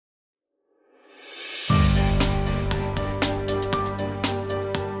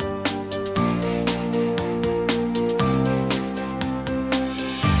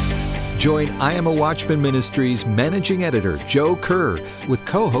Join I Am a Watchman Ministries Managing Editor Joe Kerr with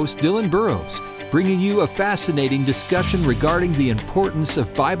co-host Dylan Burrows, bringing you a fascinating discussion regarding the importance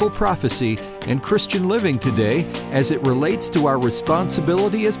of Bible prophecy and Christian living today as it relates to our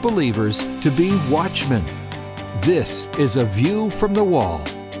responsibility as believers to be watchmen. This is A View from the Wall.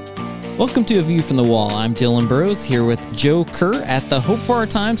 Welcome to A View from the Wall. I'm Dylan Burrows here with Joe Kerr at the Hope for Our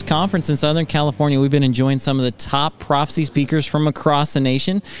Times Conference in Southern California. We've been enjoying some of the top prophecy speakers from across the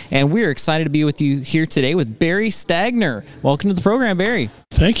nation, and we're excited to be with you here today with Barry Stagner. Welcome to the program, Barry.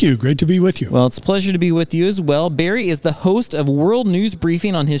 Thank you. Great to be with you. Well, it's a pleasure to be with you as well. Barry is the host of World News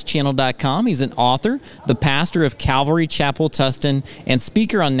Briefing on HisChannel.com. He's an author, the pastor of Calvary Chapel Tustin, and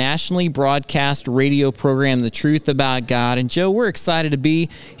speaker on nationally broadcast radio program The Truth About God. And Joe, we're excited to be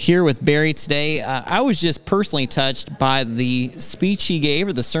here with Barry today. I was just personally touched by the speech he gave,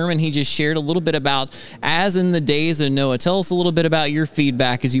 or the sermon he just shared a little bit about as in the days of Noah. Tell us a little bit about your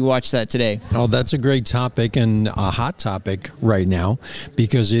feedback as you watched that today. Oh, that's a great topic and a hot topic right now,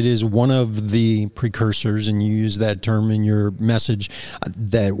 because it is one of the precursors, and you use that term in your message,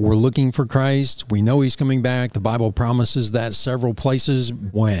 that we're looking for Christ. We know he's coming back. The Bible promises that several places.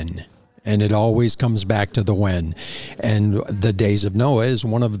 When? And it always comes back to the when. And the days of Noah is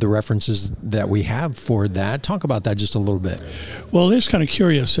one of the references that we have for that. Talk about that just a little bit. Well, it's kind of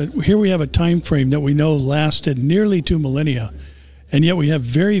curious that here we have a time frame that we know lasted nearly 2 millennia, and yet we have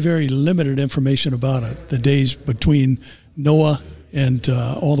very, very limited information about it. The days between Noah and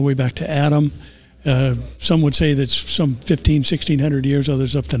all the way back to Adam. Some would say that's some 1600 years,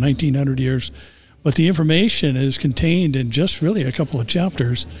 others up to 1900 years. But the information is contained in just really a couple of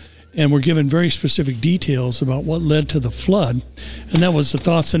chapters, and we're given very specific details about what led to the flood. And that was the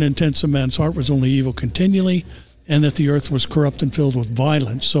thoughts and intents of man's heart was only evil continually, and that the earth was corrupt and filled with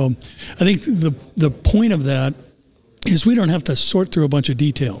violence. So I think the point of that is we don't have to sort through a bunch of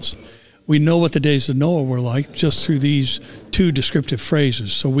details. We know what the days of Noah were like just through these two descriptive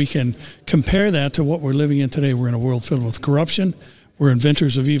phrases. So we can compare that to what we're living in today. We're in a world filled with corruption. We're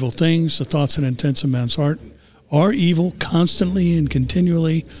inventors of evil things. The thoughts and intents of man's heart are evil constantly and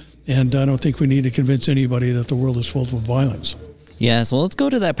continually. And I don't think we need to convince anybody that the world is filled with violence. Yes, well, let's go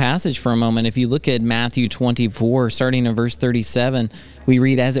to that passage for a moment. If you look at Matthew 24, starting in verse 37, we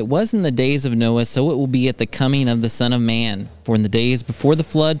read, "As it was in the days of Noah, so it will be at the coming of the Son of Man. For in the days before the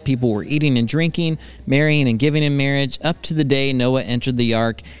flood, people were eating and drinking, marrying and giving in marriage, up to the day Noah entered the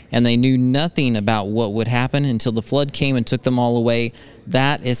ark, and they knew nothing about what would happen until the flood came and took them all away.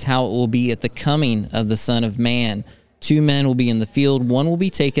 That is how it will be at the coming of the Son of Man. 2 men will be in the field, one will be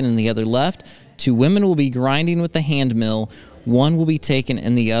taken and the other left. 2 women will be grinding with the handmill, one will be taken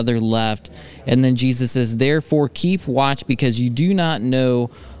and the other left." And then Jesus says, "Therefore keep watch, because you do not know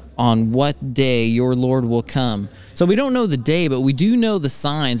on what day your Lord will come." So we don't know the day, but we do know the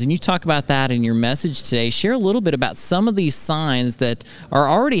signs. And you talk about that in your message today. Share a little bit about some of these signs that are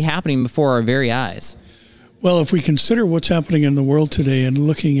already happening before our very eyes. Well, if we consider what's happening in the world today and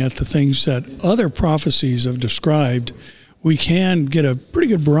looking at the things that other prophecies have described, we can get a pretty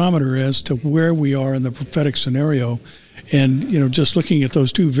good barometer as to where we are in the prophetic scenario. And, just looking at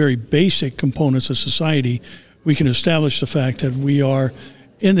those two very basic components of society, we can establish the fact that we are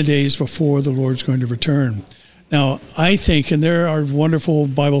in the days before the Lord's going to return. Now, I think, and there are wonderful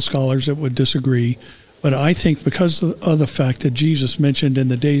Bible scholars that would disagree, but I think because of the fact that Jesus mentioned in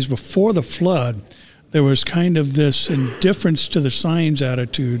the days before the flood, there was kind of this indifference to the signs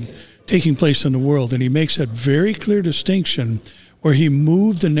attitude taking place in the world. And he makes that very clear distinction where he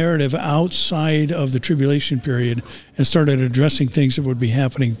moved the narrative outside of the tribulation period and started addressing things that would be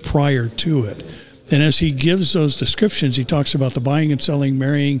happening prior to it. And as he gives those descriptions, he talks about the buying and selling,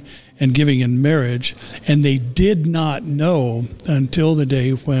 marrying and giving in marriage. And they did not know until the day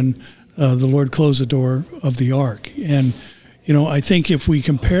when the Lord closed the door of the ark. And, I think if we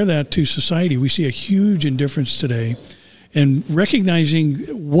compare that to society, we see a huge indifference today. And recognizing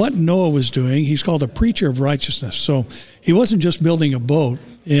what Noah was doing, he's called a preacher of righteousness. So he wasn't just building a boat,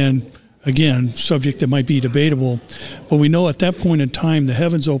 and again, subject that might be debatable, but we know at that point in time the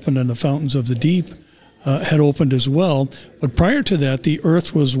heavens opened and the fountains of the deep had opened as well. But prior to that, the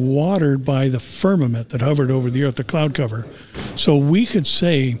earth was watered by the firmament that hovered over the earth, the cloud cover. So we could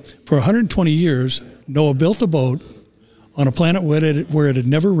say for 120 years, Noah built a boat on a planet where it had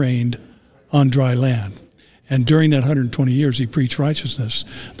never rained on dry land. And during that 120 years, he preached righteousness.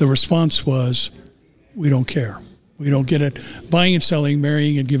 The response was, we don't care. We don't get it. Buying and selling,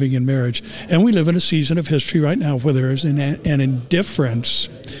 marrying and giving in marriage. And we live in a season of history right now where there is an indifference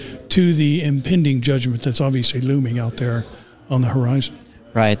to the impending judgment that's obviously looming out there on the horizon.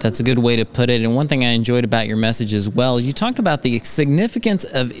 Right, that's a good way to put it. And one thing I enjoyed about your message as well is you talked about the significance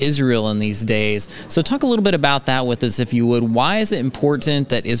of Israel in these days. So talk a little bit about that with us, if you would. Why is it important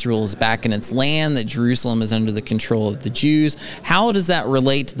that Israel is back in its land, that Jerusalem is under the control of the Jews? How does that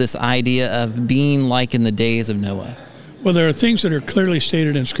relate to this idea of being like in the days of Noah? Well, there are things that are clearly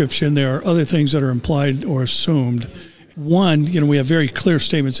stated in Scripture, and there are other things that are implied or assumed. One, we have very clear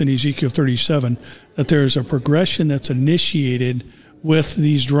statements in Ezekiel 37 that there is a progression that's initiated with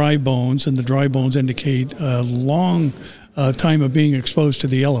these dry bones, and the dry bones indicate a long time of being exposed to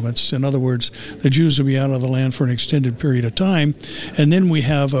the elements. In other words, the Jews will be out of the land for an extended period of time. And then we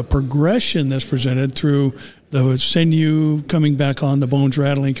have a progression that's presented through the sinew coming back on, the bones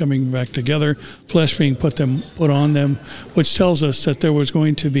rattling, coming back together, flesh being put on them, which tells us that there was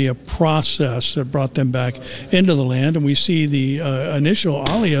going to be a process that brought them back into the land. And we see the initial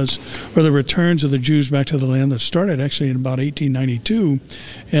aliyahs, or the returns of the Jews back to the land, that started actually in about 1892,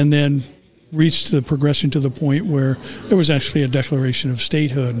 and then reached the progression to the point where there was actually a declaration of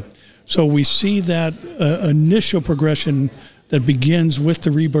statehood. So we see that initial progression that begins with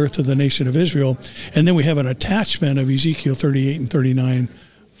the rebirth of the nation of Israel. And then we have an attachment of Ezekiel 38 and 39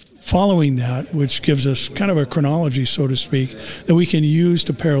 following that, which gives us kind of a chronology, so to speak, that we can use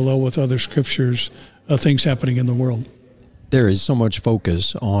to parallel with other scriptures of things happening in the world. There is so much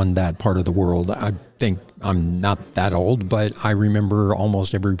focus on that part of the world. I think I'm not that old, but I remember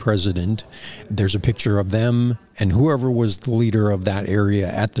almost every president. There's a picture of them and whoever was the leader of that area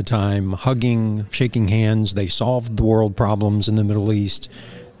at the time, hugging, shaking hands. They solved the world problems in the Middle East.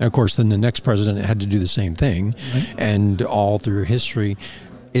 And of course, then the next president had to do the same thing. Right. And all through history,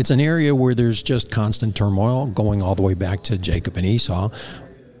 it's an area where there's just constant turmoil going all the way back to Jacob and Esau.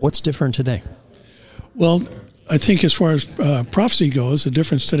 What's different today? Well, I think as far as prophecy goes, the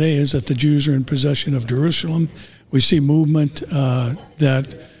difference today is that the Jews are in possession of Jerusalem. We see movement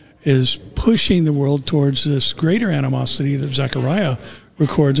that is pushing the world towards this greater animosity that Zechariah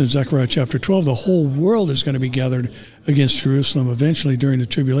records in Zechariah chapter 12. The whole world is going to be gathered against Jerusalem eventually during the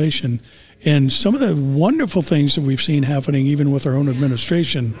tribulation. And some of the wonderful things that we've seen happening even with our own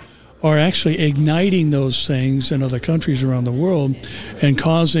administration are actually igniting those things in other countries around the world and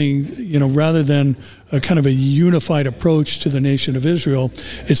causing, rather than a kind of a unified approach to the nation of Israel,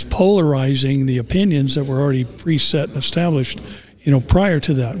 it's polarizing the opinions that were already preset and established, prior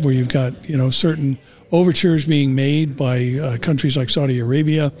to that, where you've got, certain overtures being made by countries like Saudi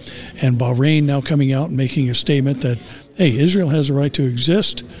Arabia and Bahrain now coming out and making a statement that, hey, Israel has a right to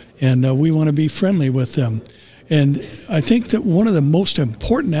exist and we want to be friendly with them. And I think that one of the most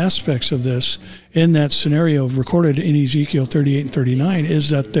important aspects of this in that scenario recorded in Ezekiel 38 and 39 is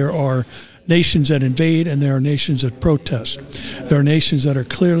that there are nations that invade and there are nations that protest. There are nations that are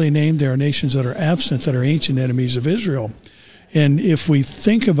clearly named. There are nations that are absent, that are ancient enemies of Israel. And if we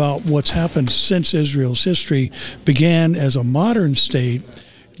think about what's happened since Israel's history began as a modern state,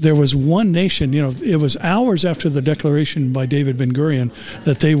 there was one nation, it was hours after the declaration by David Ben-Gurion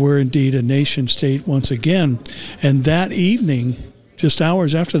that they were indeed a nation state once again. And that evening, just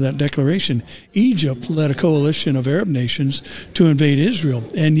hours after that declaration, Egypt led a coalition of Arab nations to invade Israel.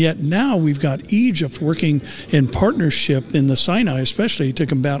 And yet now we've got Egypt working in partnership in the Sinai, especially to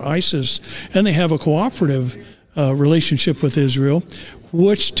combat ISIS. And they have a cooperative relationship with Israel,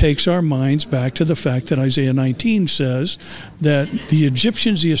 which takes our minds back to the fact that Isaiah 19 says that the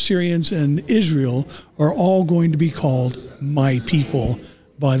Egyptians, the Assyrians, and Israel are all going to be called my people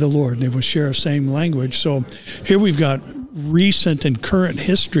by the Lord. They will share the same language. So here we've got recent and current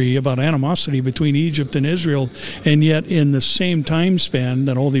history about animosity between Egypt and Israel, and yet in the same time span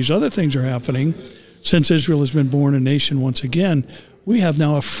that all these other things are happening, since Israel has been born a nation once again, we have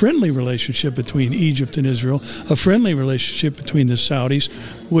now a friendly relationship between Egypt and Israel, a friendly relationship between the Saudis,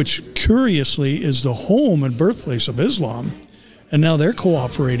 which curiously is the home and birthplace of Islam. And now they're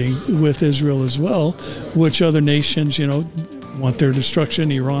cooperating with Israel as well, which other nations, want their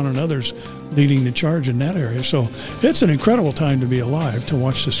destruction, Iran and others leading the charge in that area. So it's an incredible time to be alive, to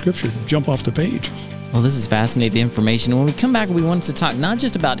watch the scripture jump off the page. Well, this is fascinating information. When we come back, we wanted to talk not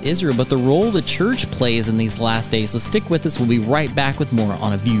just about Israel, but the role the church plays in these last days. So stick with us. We'll be right back with more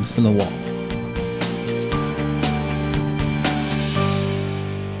on A View from the Wall.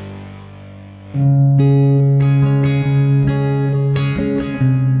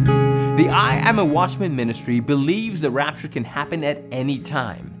 The I Am a Watchman ministry believes the rapture can happen at any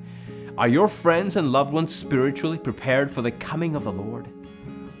time. Are your friends and loved ones spiritually prepared for the coming of the Lord?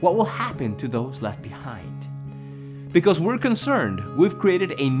 What will happen to those left behind? Because we're concerned, we've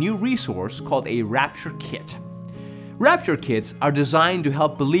created a new resource called a Rapture Kit. Rapture kits are designed to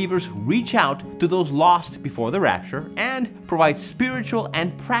help believers reach out to those lost before the rapture and provide spiritual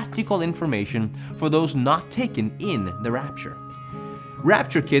and practical information for those not taken in the rapture.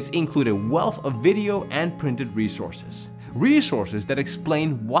 Rapture kits include a wealth of video and printed resources. Resources that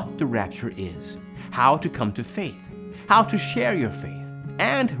explain what the rapture is, how to come to faith, how to share your faith,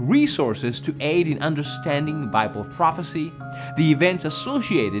 and resources to aid in understanding Bible prophecy, the events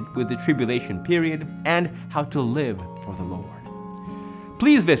associated with the tribulation period, and how to live for the Lord.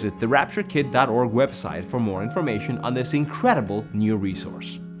 Please visit the rapturekit.org website for more information on this incredible new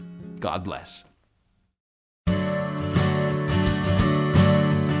resource. God bless.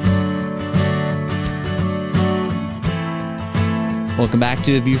 Welcome back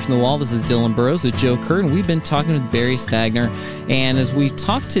to A View from the Wall. This is Dylan Burrows with Joe Kerr, and we've been talking with Barry Stagner. And as we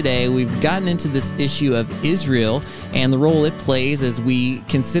talk today, we've gotten into this issue of Israel and the role it plays as we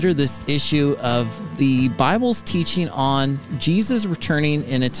consider this issue of the Bible's teaching on Jesus returning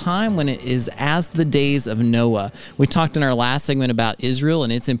in a time when it is as the days of Noah. We talked in our last segment about Israel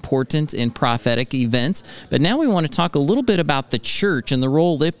and its importance in prophetic events, but now we want to talk a little bit about the church and the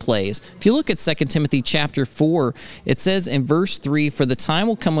role it plays. If you look at 2 Timothy chapter 4, it says in verse 3, "For the time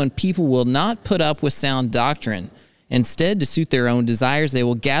will come when people will not put up with sound doctrine. Instead, to suit their own desires, they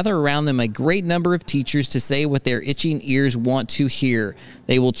will gather around them a great number of teachers to say what their itching ears want to hear.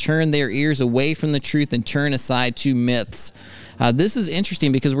 They will turn their ears away from the truth and turn aside to myths." This is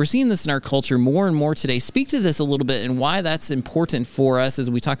interesting because we're seeing this in our culture more and more today. Speak to this a little bit and why that's important for us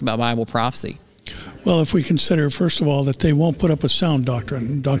as we talk about Bible prophecy. Well, if we consider, first of all, that they won't put up with sound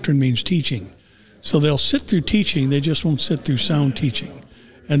doctrine. Doctrine means teaching. So they'll sit through teaching, they just won't sit through sound teaching.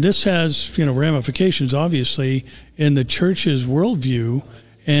 And this has, ramifications, obviously, in the church's worldview.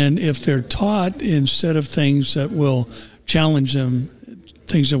 And if they're taught instead of things that will challenge them,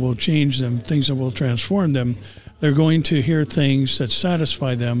 things that will change them, things that will transform them, they're going to hear things that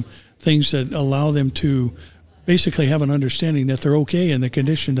satisfy them, things that allow them to basically have an understanding that they're okay in the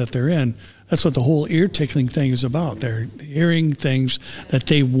condition that they're in. That's what the whole ear-tickling thing is about. They're hearing things that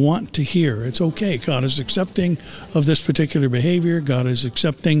they want to hear. It's okay. God is accepting of this particular behavior. God is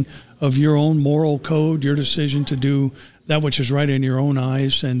accepting of your own moral code, your decision to do that which is right in your own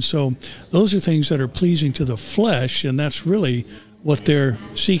eyes. And so those are things that are pleasing to the flesh, and that's really what they're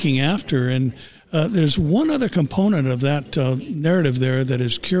seeking after. And there's one other component of that narrative there that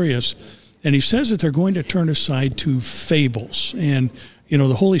is curious. And he says that they're going to turn aside to fables. And,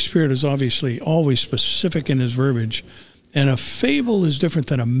 the Holy Spirit is obviously always specific in his verbiage. And a fable is different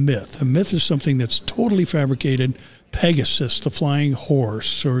than a myth. A myth is something that's totally fabricated. Pegasus, the flying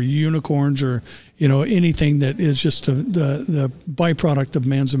horse, or unicorns, or, anything that is just the byproduct of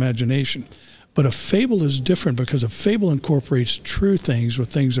man's imagination. But a fable is different because a fable incorporates true things with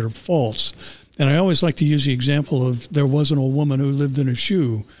things that are false. And I always like to use the example of there was an old woman who lived in a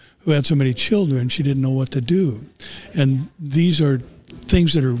shoe who had so many children she didn't know what to do. And these are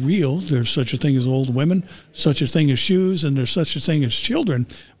things that are real. There's such a thing as old women, such a thing as shoes, and there's such a thing as children.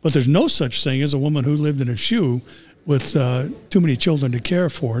 But there's no such thing as a woman who lived in a shoe with too many children to care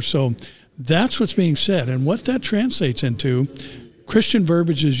for. So that's what's being said. And what that translates into, Christian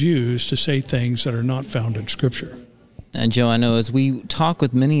verbiage is used to say things that are not found in Scripture. And Joe, I know as we talk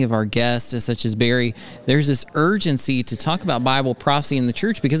with many of our guests, such as Barry, there's this urgency to talk about Bible prophecy in the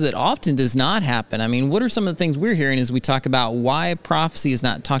church because it often does not happen. I mean, what are some of the things we're hearing as we talk about why prophecy is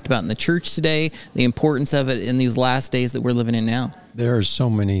not talked about in the church today, the importance of it in these last days that we're living in now? There are so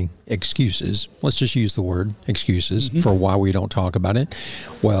many excuses. Let's just use the word excuses for why we don't talk about it.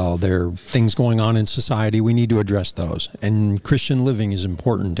 Well, there are things going on in society. We need to address those. And Christian living is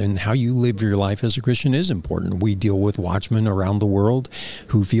important, and how you live your life as a Christian is important. We deal with watchmen around the world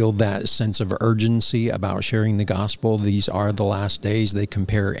who feel that sense of urgency about sharing the gospel. These are the last days. They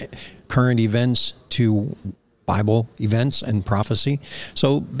compare current events to Bible events and prophecy.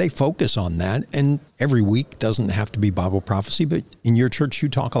 So they focus on that. And every week doesn't have to be Bible prophecy, but in your church, you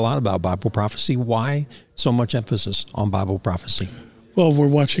talk a lot about Bible prophecy. Why so much emphasis on Bible prophecy? Well, we're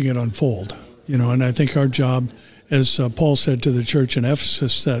watching it unfold, and I think our job, as Paul said to the church in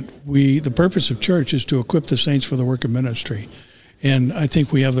Ephesus, that the purpose of church is to equip the saints for the work of ministry. And I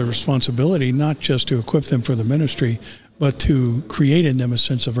think we have the responsibility not just to equip them for the ministry, but to create in them a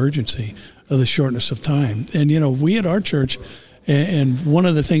sense of urgency of the shortness of time. And, we at our church, and one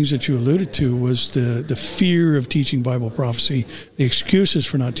of the things that you alluded to was the fear of teaching Bible prophecy, the excuses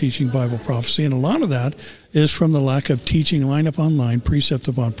for not teaching Bible prophecy. And a lot of that is from the lack of teaching line upon line, precept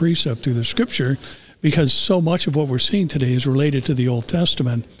upon precept through the Scripture, because so much of what we're seeing today is related to the Old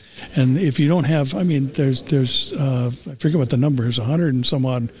Testament. And if you don't have, there's I forget what the number is, 100 and some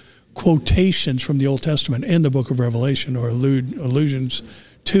odd quotations from the Old Testament in the book of Revelation, or allusions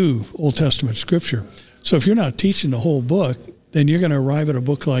to Old Testament scripture. So if you're not teaching the whole book, then you're going to arrive at a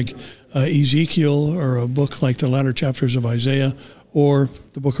book like Ezekiel, or a book like the latter chapters of Isaiah, or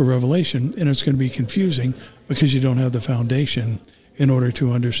the book of Revelation, and it's going to be confusing because you don't have the foundation in order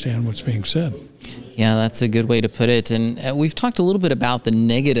to understand what's being said. Yeah, that's a good way to put it. And we've talked a little bit about the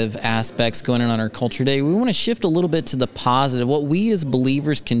negative aspects going on in our culture today. We want to shift a little bit to the positive, what we as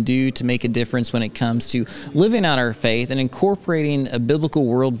believers can do to make a difference when it comes to living out our faith and incorporating a biblical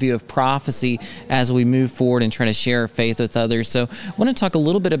worldview of prophecy as we move forward and try to share our faith with others. So I want to talk a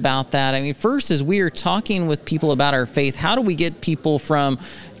little bit about that. I mean, first, as we are talking with people about our faith, how do we get people from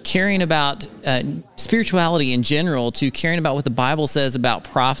caring about spirituality in general to caring about what the Bible says about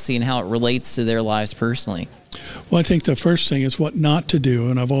prophecy and how it relates to their lives personally? Well, I think the first thing is what not to do.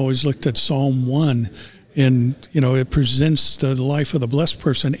 And I've always looked at Psalm 1, and, it presents the life of the blessed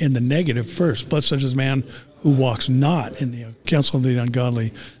person in the negative first. Blessed is the man who walks not in the counsel of the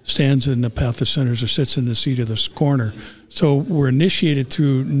ungodly, stands in the path of sinners, or sits in the seat of the scorner. So we're initiated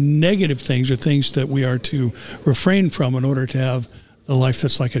through negative things, or things that we are to refrain from in order to have the life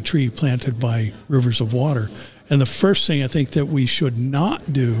that's like a tree planted by rivers of water. And the first thing I think that we should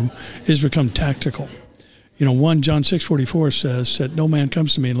not do is become tactical. 1 John 6:44 says that no man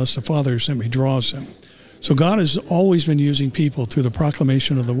comes to me unless the Father who sent me draws him. So God has always been using people through the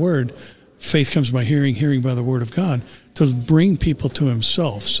proclamation of the word. Faith comes by hearing, hearing by the word of God, to bring people to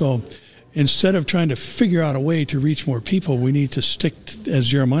himself. So instead of trying to figure out a way to reach more people, we need to stick, as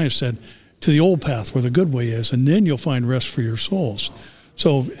Jeremiah said, to the old path where the good way is, and then you'll find rest for your souls.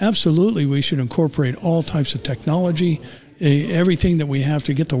 So absolutely, we should incorporate all types of technology, everything that we have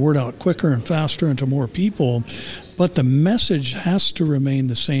to get the word out quicker and faster and to more people. But the message has to remain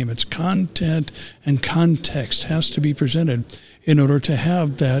the same. Its content and context has to be presented in order to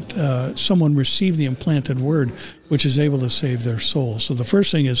have that someone receive the implanted word, which is able to save their soul. So the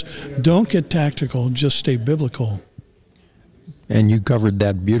first thing is, don't get tactical, just stay biblical. And you covered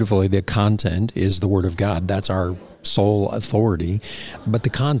that beautifully. The content is the Word of God. That's our sole authority. But the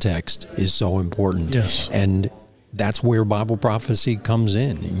context is so important. Yes. And that's where Bible prophecy comes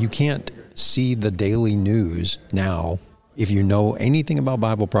in. You can't see the daily news now, if you know anything about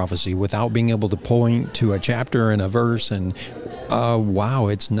Bible prophecy, without being able to point to a chapter and a verse and, wow,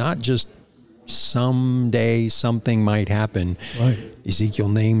 it's not just someday something might happen. Right. Ezekiel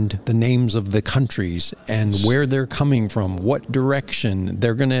named the names of the countries and where they're coming from, what direction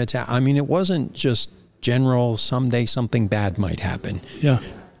they're going to attack. I mean, it wasn't just general, someday something bad might happen. Yeah.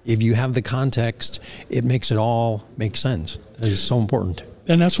 If you have the context, it makes it all make sense. That is so important.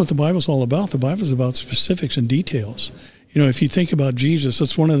 And that's what the Bible's all about. The Bible's about specifics and details. If you think about Jesus,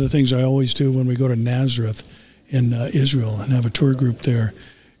 that's one of the things I always do when we go to Nazareth in Israel and have a tour group there.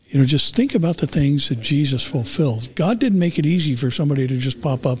 Just think about the things that Jesus fulfilled. God didn't make it easy for somebody to just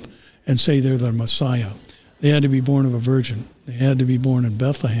pop up and say they're the Messiah. They had to be born of a virgin. They had to be born in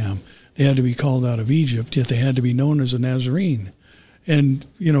Bethlehem. They had to be called out of Egypt, yet they had to be known as a Nazarene. And,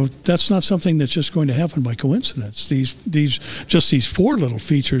 that's not something that's just going to happen by coincidence. These four little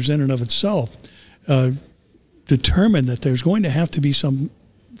features in and of itself determine that there's going to have to be some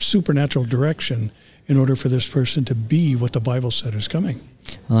supernatural direction in order for this person to be what the Bible said is coming.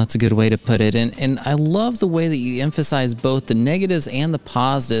 Well, that's a good way to put it. And I love the way that you emphasize both the negatives and the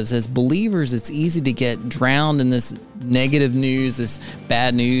positives. As believers, it's easy to get drowned in this negative news, this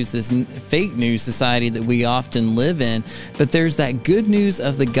bad news, this fake news society that we often live in. But there's that good news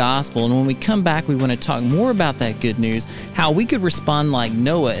of the gospel. And when we come back, we want to talk more about that good news, how we could respond like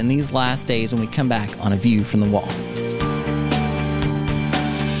Noah in these last days when we come back on A View from the Wall.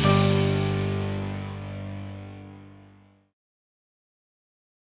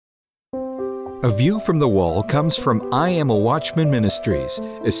 A View from the Wall comes from I Am a Watchman Ministries,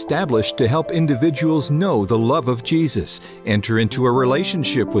 established to help individuals know the love of Jesus, enter into a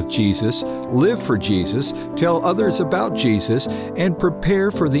relationship with Jesus, live for Jesus, tell others about Jesus, and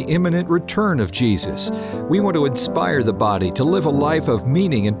prepare for the imminent return of Jesus. We want to inspire the body to live a life of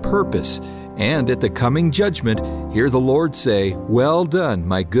meaning and purpose. And at the coming judgment, hear the Lord say, "Well done,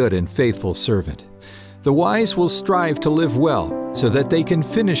 my good and faithful servant." The wise will strive to live well so that they can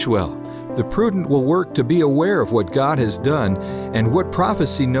finish well. The prudent will work to be aware of what God has done and what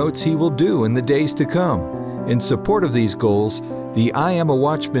prophecy notes He will do in the days to come. In support of these goals, the I Am a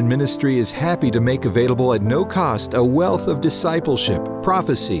Watchman ministry is happy to make available at no cost a wealth of discipleship,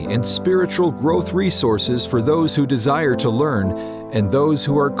 prophecy, and spiritual growth resources for those who desire to learn and those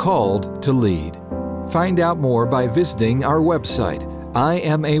who are called to lead. Find out more by visiting our website,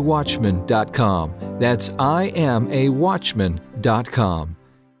 IamAWatchman.com. That's IamAWatchman.com.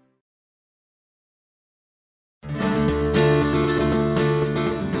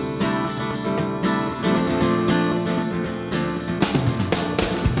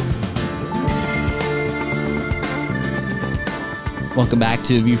 Welcome back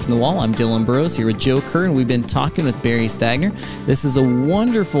to View from the Wall. I'm Dylan Burrows here with Joe Kerr, and we've been talking with Barry Stagner. This is a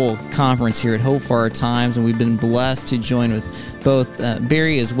wonderful conference here at Hope for Our Times, and we've been blessed to join with both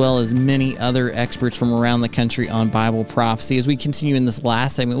Barry as well as many other experts from around the country on Bible prophecy. As we continue in this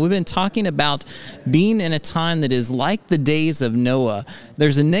last segment, we've been talking about being in a time that is like the days of Noah.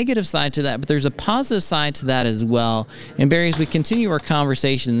 There's a negative side to that, but there's a positive side to that as well. And Barry, as we continue our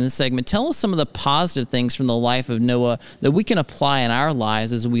conversation in this segment, tell us some of the positive things from the life of Noah that we can apply in our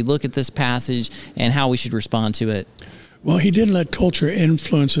lives as we look at this passage and how we should respond to it. Well, he didn't let culture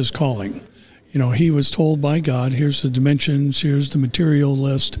influence his calling. You know, he was told by God, here's the dimensions, here's the material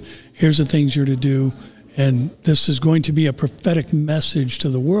list, here's the things you're to do, and this is going to be a prophetic message to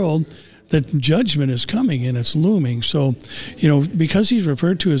the world that judgment is coming and it's looming. So, you know, because he's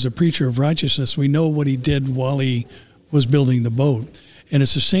referred to as a preacher of righteousness, we know what he did while he was building the boat. And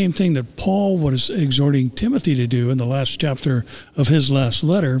it's the same thing that Paul was exhorting Timothy to do in the last chapter of his last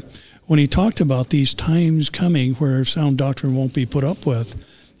letter when he talked about these times coming where sound doctrine won't be put up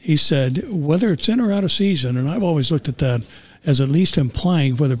with. He said, whether it's in or out of season, and I've always looked at that as at least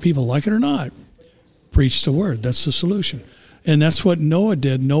implying whether people like it or not, preach the word. That's the solution. And that's what Noah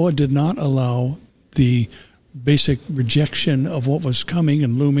did. Noah did not allow the basic rejection of what was coming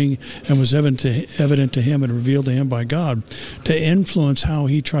and looming and was evident to him and revealed to him by God to influence how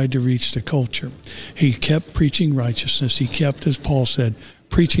he tried to reach the culture. He kept preaching righteousness. He kept, as Paul said,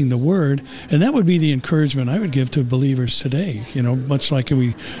 preaching the word, and that would be the encouragement I would give to believers today. You know, much like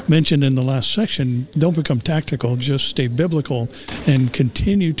we mentioned in the last section, don't become tactical, just stay biblical and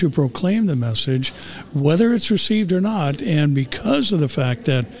continue to proclaim the message, whether it's received or not. And because of the fact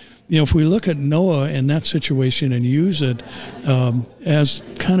that, you know, if we look at Noah in that situation and use it as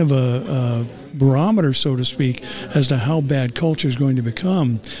kind of a barometer, so to speak, as to how bad culture is going to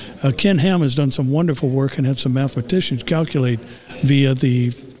become, Ken Ham has done some wonderful work and had some mathematicians calculate via the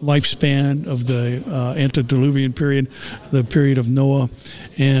lifespan of the antediluvian period, the period of Noah,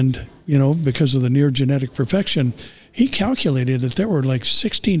 and, you know, because of the near genetic perfection, he calculated that there were like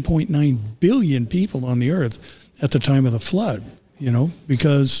 16.9 billion people on the earth at the time of the flood. You know,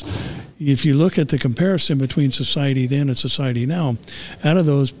 because if you look at the comparison between society then and society now, out of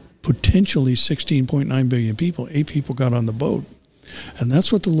those potentially 16.9 billion people, 8 people got on the boat. And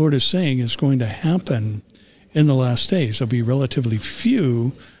that's what the Lord is saying is going to happen in the last days. There'll be relatively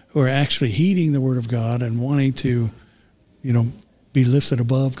few who are actually heeding the word of God and wanting to, you know, be lifted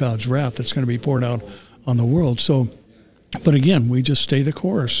above God's wrath that's going to be poured out on the world. So, but again, we just stay the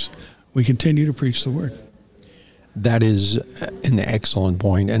course. We continue to preach the word. That is an excellent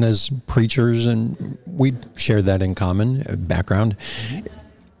point. And as preachers, and we share that in common background,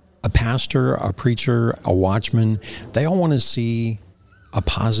 a pastor, a preacher, a watchman, they all want to see a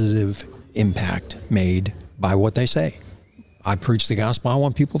positive impact made by what they say. I preach the gospel. I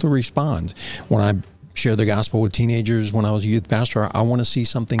want people to respond. When I share the gospel with teenagers, when I was a youth pastor, I want to see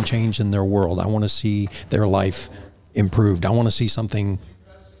something change in their world. I want to see their life improved. I want to see something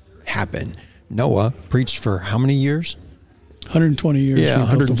happen. Noah preached for how many years? 120 years. Yeah,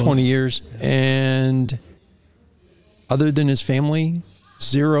 120 years. And other than his family,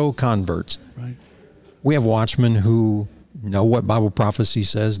 0 converts. Right. We have watchmen who know what Bible prophecy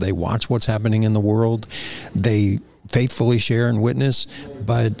says. They watch what's happening in the world. They faithfully share and witness,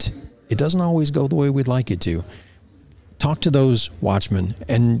 but it doesn't always go the way we'd like it to. Talk to those watchmen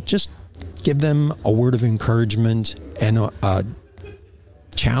and just give them a word of encouragement and a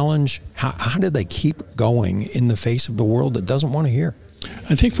challenge. How do they keep going in the face of the world that doesn't want to hear?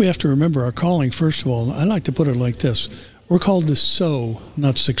 I think we have to remember our calling. First of all, I like to put it like this. We're called to sow,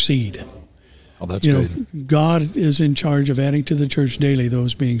 not succeed. Oh, that's good. God is in charge of adding to the church daily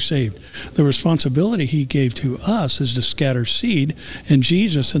those being saved. The responsibility he gave to us is to scatter seed, and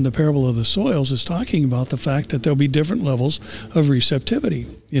Jesus in the parable of the soils is talking about the fact that there'll be different levels of receptivity.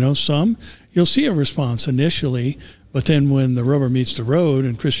 You know, some you'll see a response initially, but then when the rubber meets the road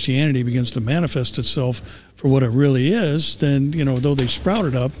and Christianity begins to manifest itself for what it really is, then, you know, though they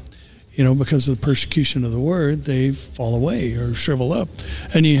sprouted up, you know, because of the persecution of the word, they fall away or shrivel up.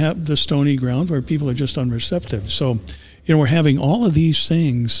 And you have the stony ground where people are just unreceptive. So, you know, we're having all of these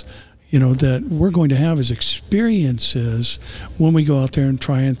things, you know, that we're going to have as experiences when we go out there and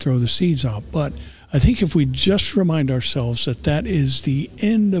try and throw the seeds out. But I think if we just remind ourselves that that is the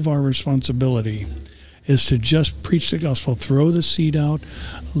end of our responsibility, is to just preach the gospel, throw the seed out,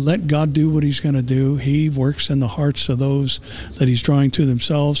 let God do what he's going to do. He works in the hearts of those that he's drawing to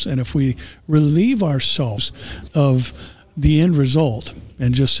themselves. And if we relieve ourselves of the end result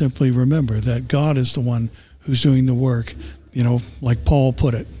and just simply remember that God is the one who's doing the work, like Paul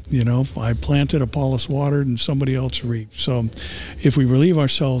put it, I planted, Apollos watered, and somebody else reaped. So if we relieve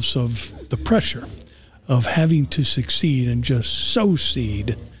ourselves of the pressure of having to succeed and just sow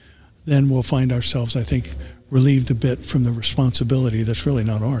seed, then we'll find ourselves, I think, relieved a bit from the responsibility that's really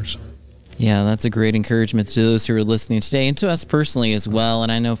not ours. Yeah, that's a great encouragement to those who are listening today, and to us personally as well.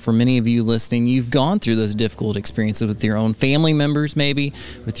 And I know for many of you listening, you've gone through those difficult experiences with your own family members, maybe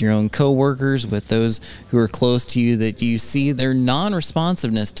with your own coworkers, with those who are close to you, that you see their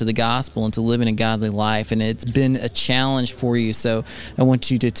non-responsiveness to the gospel and to living a godly life, and it's been a challenge for you. So I want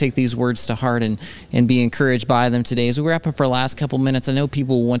you to take these words to heart and be encouraged by them today. As we wrap up our last couple minutes, I know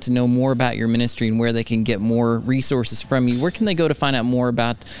people want to know more about your ministry and where they can get more resources from you. Where can they go to find out more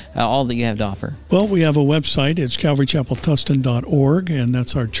about all that you have to offer? Well, we have a website. It's calvarychapeltustin.org, and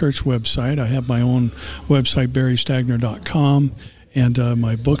that's our church website. I have my own website, barrystagner.com, and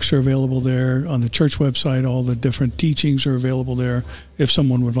my books are available there. On the church website, all the different teachings are available there. If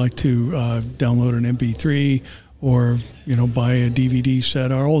someone would like to download an MP3 or buy a DVD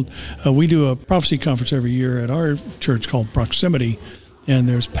set. We do a prophecy conference every year at our church called Proximity, and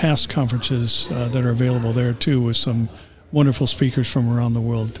there's past conferences that are available there too, with some wonderful speakers from around the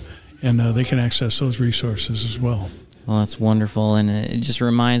world. And they can access those resources as well. Well, that's wonderful, and it just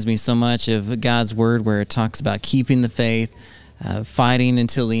reminds me so much of God's Word, where it talks about keeping the faith, fighting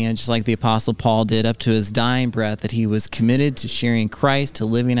until the end, just like the Apostle Paul did up to his dying breath, that he was committed to sharing Christ, to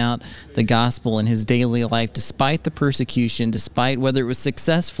living out the gospel in his daily life, despite the persecution, despite whether it was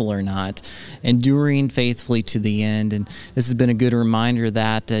successful or not, enduring faithfully to the end. And this has been a good reminder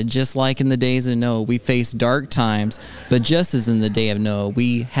that just like in the days of Noah, we face dark times, but just as in the day of Noah,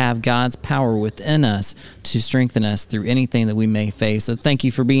 we have God's power within us to strengthen us through anything that we may face. So thank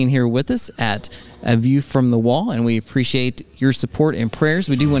you for being here with us at A View from the Wall, and we appreciate your support and prayers.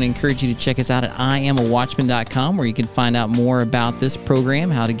 We do want to encourage you to check us out at IamAWatchman.com, where you can find out more about this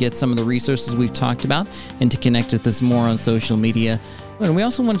program, how to get some of the resources we've talked about, and to connect with us more on social media. And we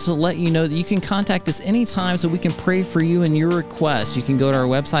also wanted to let you know that you can contact us anytime so we can pray for you and your requests. You can go to our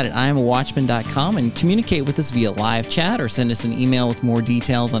website at IamAWatchman.com and communicate with us via live chat, or send us an email with more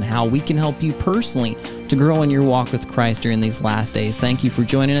details on how we can help you personally to grow in your walk with Christ during these last days. Thank you for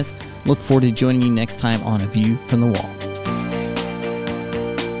joining us. Look forward to joining you next time on A View from the Wall.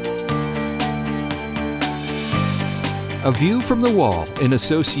 A View from the Wall, in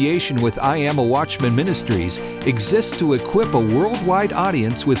association with I Am a Watchman Ministries, exists to equip a worldwide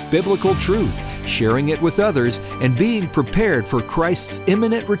audience with biblical truth, sharing it with others, and being prepared for Christ's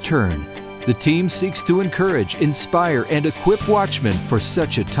imminent return. The team seeks to encourage, inspire, and equip watchmen for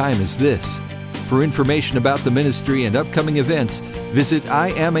such a time as this. For information about the ministry and upcoming events, visit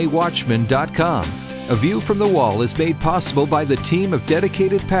IamAWatchman.com. A View from the Wall is made possible by the team of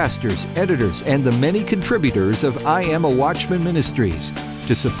dedicated pastors, editors, and the many contributors of I Am a Watchman Ministries.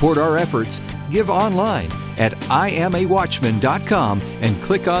 To support our efforts, give online at IamAWatchman.com and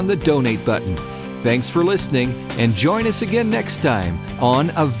click on the Donate button. Thanks for listening, and join us again next time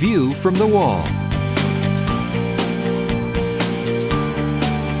on A View from the Wall.